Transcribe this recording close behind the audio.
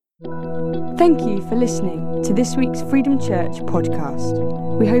Thank you for listening to this week's Freedom Church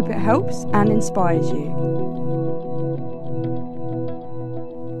podcast. We hope it helps and inspires you.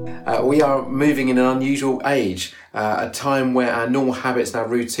 We are moving in an unusual age, a time where our normal habits and our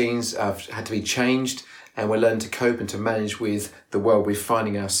routines have had to be changed, and we're learning to cope and to manage with the world we're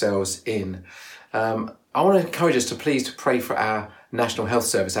finding ourselves in. I want to encourage us to please pray for our National Health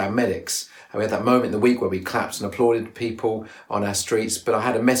Service, our medics. We had that moment in the week where we clapped and applauded people on our streets, but I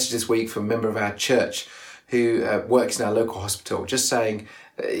had a message this week from a member of our church who works in our local hospital, just saying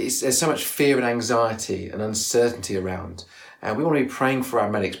there's so much fear and anxiety and uncertainty around. And we want to be praying for our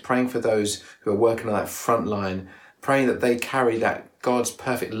medics, praying for those who are working on that front line, praying that they carry that God's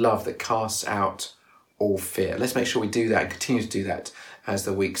perfect love that casts out all fear. Let's make sure we do that and continue to do that as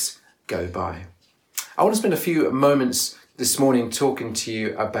the weeks go by. I want to spend a few moments this morning talking to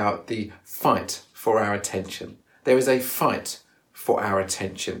you about the fight for our attention. There is a fight for our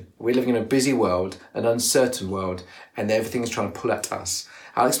attention. We're living in a busy world, an uncertain world, and everything is trying to pull at us.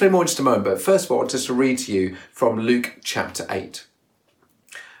 I'll explain more in just a moment, but first of all, I want just to read to you from Luke chapter 8.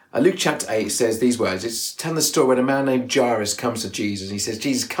 Luke chapter 8 says these words. It's telling the story when a man named Jairus comes to Jesus and he says,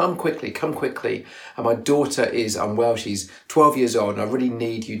 "Jesus, come quickly, and my daughter is unwell. She's 12 years old and I really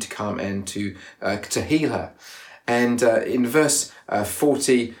need you to come and to heal her." And in verse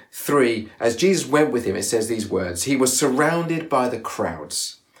 43, as Jesus went with him, it says these words, "He was surrounded by the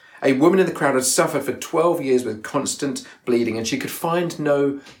crowds. A woman in the crowd had suffered for 12 years with constant bleeding, and she could find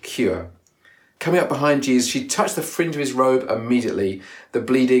no cure. Coming up behind Jesus, she touched the fringe of his robe immediately. The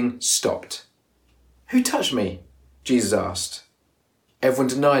bleeding stopped." "Who touched me?" Jesus asked. Everyone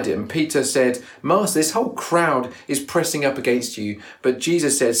denied it, and Peter said, "Master, this whole crowd is pressing up against you." But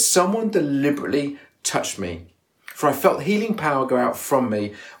Jesus said, "Someone deliberately touched me, for I felt healing power go out from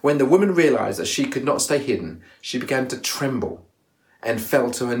me." When the woman realized that she could not stay hidden, she began to tremble and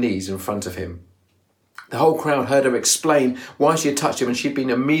fell to her knees in front of him. The whole crowd heard her explain why she had touched him, and she'd been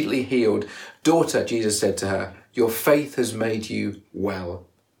immediately healed. "Daughter," Jesus said to her, "your faith has made you well.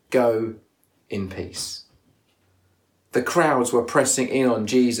 Go in peace." The crowds were pressing in on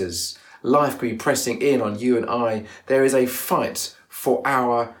Jesus. Life could be pressing in on you and I. There is a fight for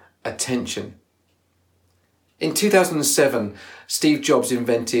our attention. In 2007, Steve Jobs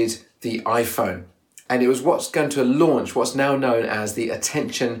invented the iPhone, and it was what's going to launch what's now known as the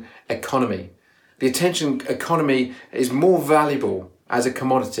attention economy. The attention economy is more valuable as a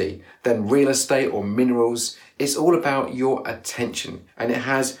commodity than real estate or minerals. It's all about your attention, and it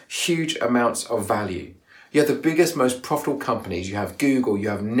has huge amounts of value. You have the biggest, most profitable companies. You have Google, you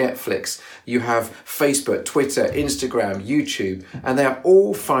have Netflix, you have Facebook, Twitter, Instagram, YouTube, and they are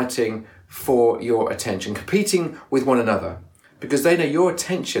all fighting for your attention, competing with one another, because they know your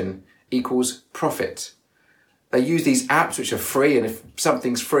attention equals profit. They use these apps which are free, and if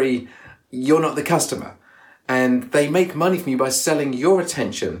something's free, you're not the customer. And they make money from you by selling your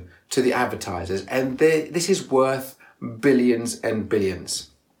attention to the advertisers, and this is worth billions and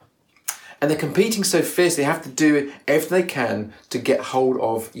billions. And they're competing so fiercely, they have to do everything they can to get hold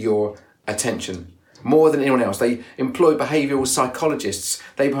of your attention. More than anyone else. They employ behavioural psychologists.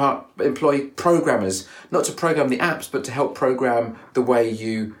 They employ programmers, not to program the apps, but to help program the way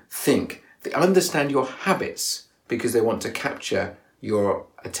you think. They understand your habits because they want to capture your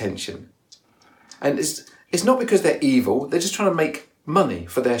attention. And it's not because they're evil. They're just trying to make money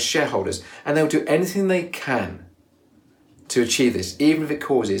for their shareholders. And they'll do anything they can to achieve this, even if it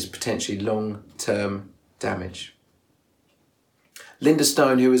causes potentially long-term damage. Linda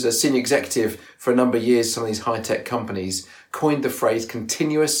Stone, who was a senior executive for a number of years, some of these high-tech companies, coined the phrase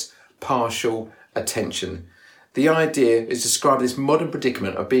continuous partial attention. The idea is to describe this modern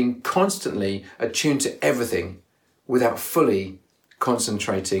predicament of being constantly attuned to everything without fully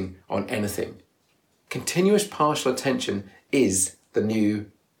concentrating on anything. Continuous partial attention is the new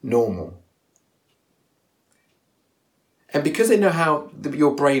normal. And because they know how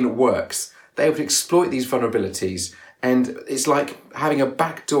your brain works, they're able to exploit these vulnerabilities. And it's like having a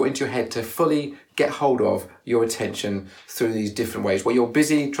back door into your head to fully get hold of your attention through these different ways. While you're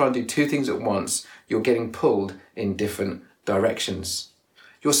busy trying to do two things at once, you're getting pulled in different directions.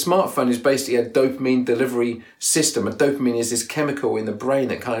 Your smartphone is basically a dopamine delivery system. A dopamine is this chemical in the brain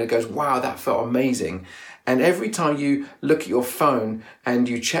that kind of goes, wow, that felt amazing. And every time you look at your phone and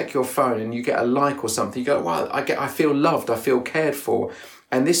you check your phone and you get a like or something, you go, wow, I feel loved, I feel cared for.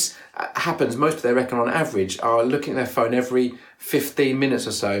 And this happens, most of they reckon on average are looking at their phone every 15 minutes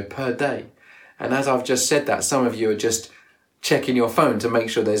or so per day. And as I've just said that, some of you are just checking your phone to make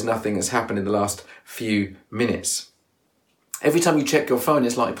sure there's nothing that's happened in the last few minutes. Every time you check your phone,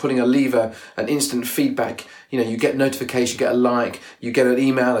 it's like pulling a lever, an instant feedback. You get a notification, you get a like, you get an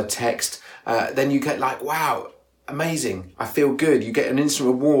email, a text. Then you get like, wow, amazing. I feel good. You get an instant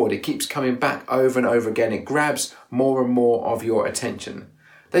reward. It keeps coming back over and over again. It grabs more and more of your attention.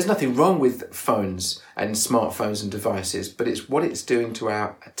 There's nothing wrong with phones and smartphones and devices, but it's what it's doing to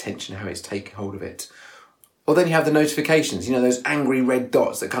our attention, how it's taking hold of it. Or then you have the notifications, those angry red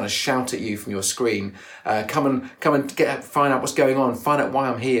dots that kind of shout at you from your screen. Come and find out what's going on, find out why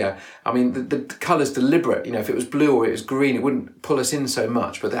I'm here. I mean, the colour's deliberate. If it was blue or it was green, it wouldn't pull us in so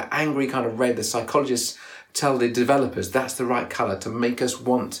much. But that angry kind of red, the psychologists tell the developers that's the right colour to make us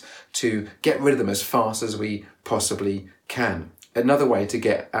want to get rid of them as fast as we possibly can. Another way to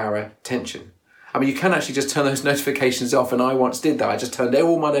get our attention. I mean, you can actually just turn those notifications off, and I once did that. I just turned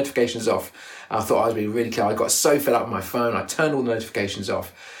all my notifications off. I thought I was being really clear. I got so fed up with my phone, I turned all the notifications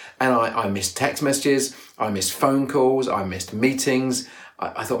off, and I missed text messages, I missed phone calls, I missed meetings.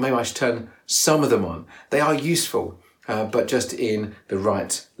 I thought maybe I should turn some of them on. They are useful, but just in the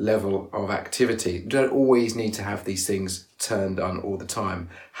right level of activity. You don't always need to have these things turned on all the time.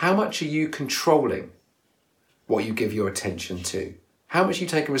 How much are you controlling what you give your attention to? How much you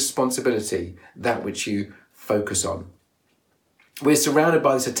take a responsibility, that which you focus on? We're surrounded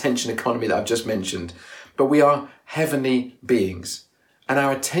by this attention economy that I've just mentioned, but we are heavenly beings, and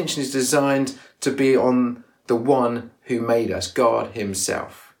our attention is designed to be on the one who made us, God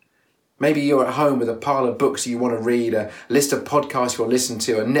himself. Maybe you're at home with a pile of books you want to read, a list of podcasts you'll listen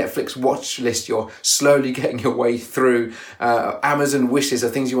to, a Netflix watch list you're slowly getting your way through, Amazon wishes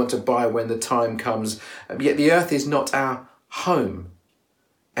of things you want to buy when the time comes. Yet the earth is not our home.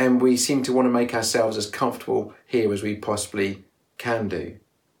 And we seem to want to make ourselves as comfortable here as we possibly can do.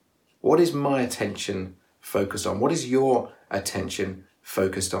 What is my attention focused on? What is your attention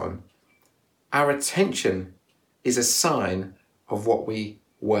focused on? Our attention is a sign of what we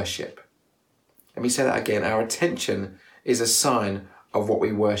worship. Let me say that again. Our attention is a sign of what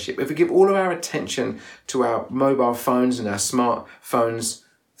we worship. If we give all of our attention to our mobile phones and our smartphones,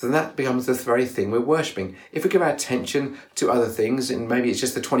 then that becomes the very thing we're worshipping. If we give our attention to other things, and maybe it's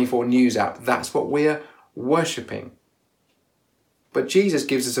just the 24 News app, that's what we're worshipping. But Jesus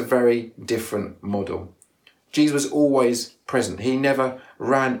gives us a very different model. Jesus was always present. He never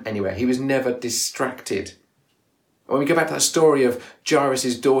ran anywhere. He was never distracted. When we go back to that story of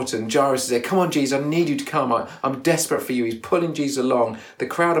Jairus' daughter, and Jairus said, come on, Jesus, I need you to come. I'm desperate for you. He's pulling Jesus along. The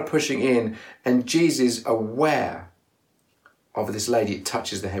crowd are pushing in, and Jesus is aware of this lady. It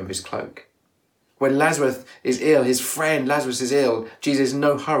touches the hem of his cloak. When Lazarus is ill, his friend Lazarus is ill, Jesus is in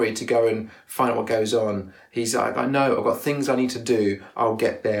no hurry to go and find out what goes on. He's like, I know, I've got things I need to do. I'll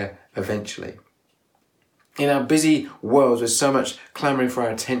get there eventually. In our busy world with so much clamouring for our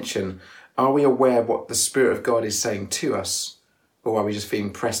attention, are we aware of what the Spirit of God is saying to us? Or are we just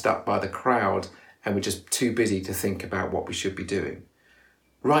feeling pressed up by the crowd and we're just too busy to think about what we should be doing?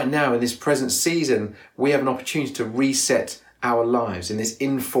 Right now, in this present season, we have an opportunity to reset our lives in this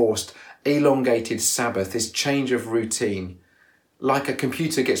enforced, elongated Sabbath, this change of routine. Like a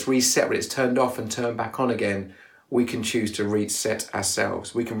computer gets reset when it's turned off and turned back on again, we can choose to reset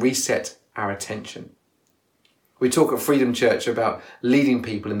ourselves. We can reset our attention. We talk at Freedom Church about leading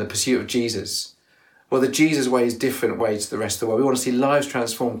people in the pursuit of Jesus. Well, the Jesus way is a different way to the rest of the world. We want to see lives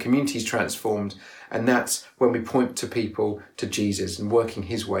transformed, communities transformed, and that's when we point to people to Jesus and working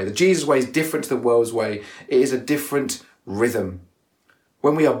his way. The Jesus way is different to the world's way. It is a different rhythm.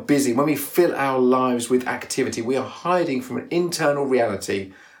 When we are busy, when we fill our lives with activity, we are hiding from an internal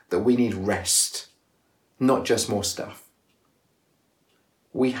reality that we need rest, not just more stuff.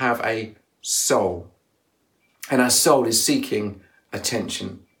 We have a soul, and our soul is seeking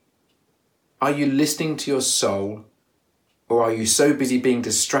attention. Are you listening to your soul, or are you so busy being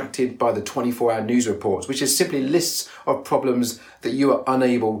distracted by the 24-hour news reports, which is simply lists of problems that you are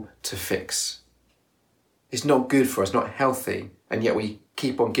unable to fix? It's not good for us, not healthy, and yet we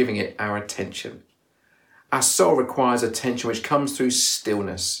keep on giving it our attention. Our soul requires attention, which comes through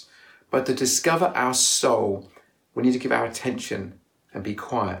stillness. But to discover our soul, we need to give our attention and be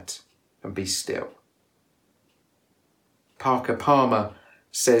quiet and be still. Parker Palmer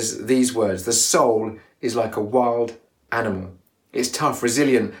says these words: the soul is like a wild animal. It's tough,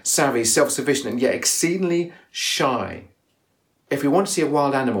 resilient, savvy, self-sufficient, and yet exceedingly shy. If we want to see a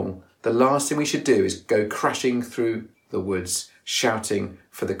wild animal, the last thing we should do is go crashing through the woods, shouting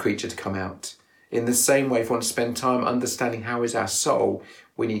for the creature to come out. In the same way, if we want to spend time understanding how is our soul,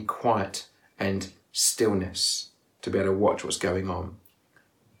 we need quiet and stillness to be able to watch what's going on.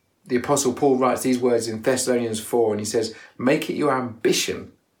 The Apostle Paul writes these words in Thessalonians 4, and he says, make it your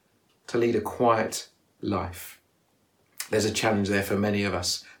ambition to lead a quiet life. There's a challenge there for many of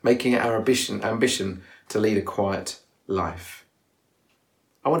us, making it our ambition to lead a quiet life.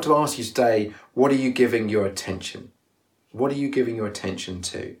 I want to ask you today, what are you giving your attention? What are you giving your attention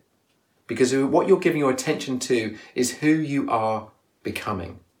to? Because what you're giving your attention to is who you are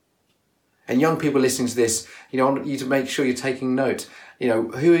becoming. And young people listening to this, I want you to make sure you're taking note.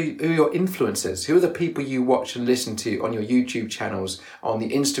 Who are your influencers? Who are the people you watch and listen to on your YouTube channels, on the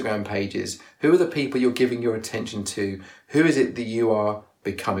Instagram pages? Who are the people you're giving your attention to? Who is it that you are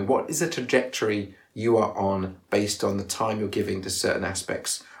becoming? What is the trajectory you are on based on the time you're giving to certain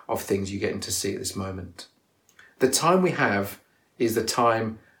aspects of things you're getting to see at this moment? The time we have is the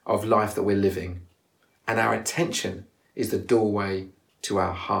time of life that we're living, and our attention is the doorway to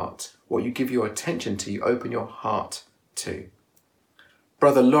our heart. What you give your attention to, you open your heart to.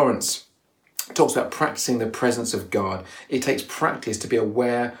 Brother Lawrence talks about practicing the presence of God. It takes practice to be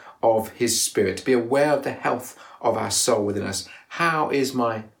aware of his spirit, to be aware of the health of our soul within us. How is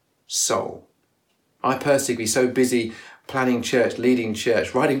my soul? I personally be so busy planning church, leading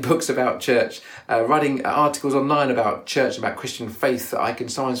church, writing books about church, writing articles online about church, about Christian faith, that I can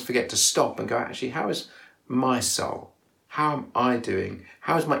sometimes forget to stop and go, actually, how is my soul? How am I doing?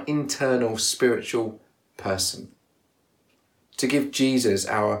 How is my internal spiritual person? To give Jesus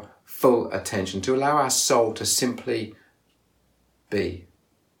our full attention, to allow our soul to simply be.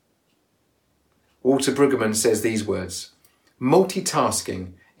 Walter Brueggemann says these words: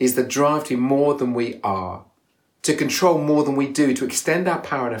 multitasking is the drive to be more than we are, to control more than we do, to extend our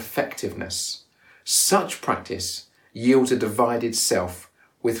power and effectiveness. Such practice yields a divided self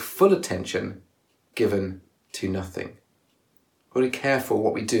with full attention given to nothing. We're really careful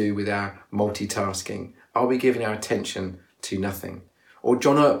what we do with our multitasking. Are we giving our attention to nothing? Or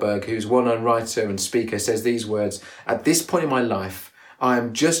John Ortberg, who's a well-known writer and speaker, says these words: at this point in my life, I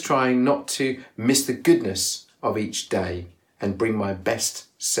am just trying not to miss the goodness of each day and bring my best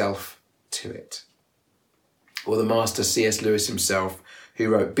self to it. Or the master C.S. Lewis himself, who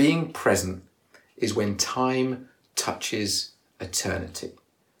wrote, being present is when time touches eternity.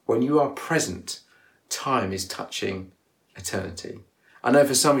 When you are present, time is touching eternity. I know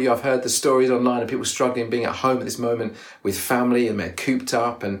for some of you, I've heard the stories online of people struggling being at home at this moment with family, and they're cooped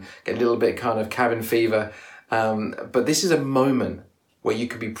up and get a little bit kind of cabin fever. But this is a moment where you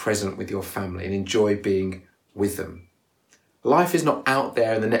can be present with your family and enjoy being with them. Life is not out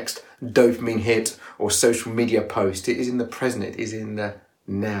there in the next dopamine hit or social media post. It is in the present. It is in the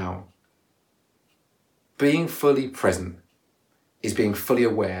now. Being fully present is being fully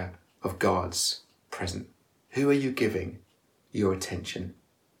aware of God's present. Who are you giving your attention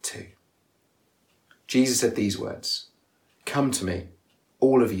to? Jesus said these words: come to me,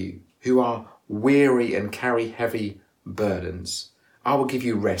 all of you who are weary and carry heavy burdens. I will give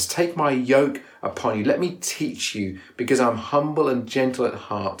you rest. Take my yoke upon you. Let me teach you, because I'm humble and gentle at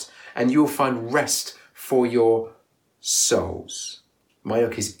heart, and you will find rest for your souls. My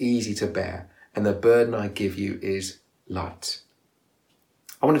yoke is easy to bear, and the burden I give you is light.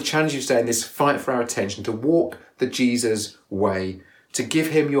 I want to challenge you today in this fight for our attention to walk the Jesus way, to give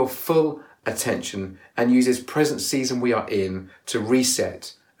him your full attention and use this present season we are in to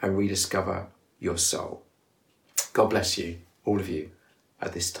reset and rediscover your soul. God bless you, all of you,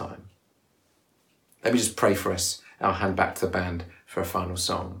 at this time. Let me just pray for us, and I'll hand back to the band for a final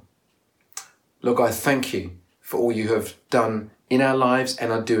song. Lord God, thank you for all you have done in our lives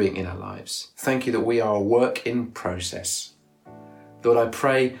and are doing in our lives. Thank you that we are a work in process. Lord, I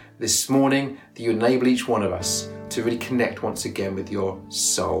pray this morning that you enable each one of us to really connect once again with your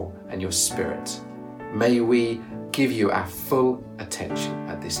soul and your spirit. May we give you our full attention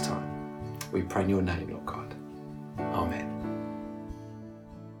at this time. We pray in your name, Lord God. Amen.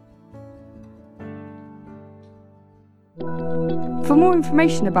 For more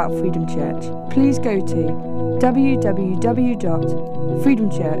information about Freedom Church, please go to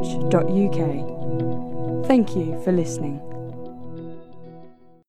www.freedomchurch.uk. Thank you for listening.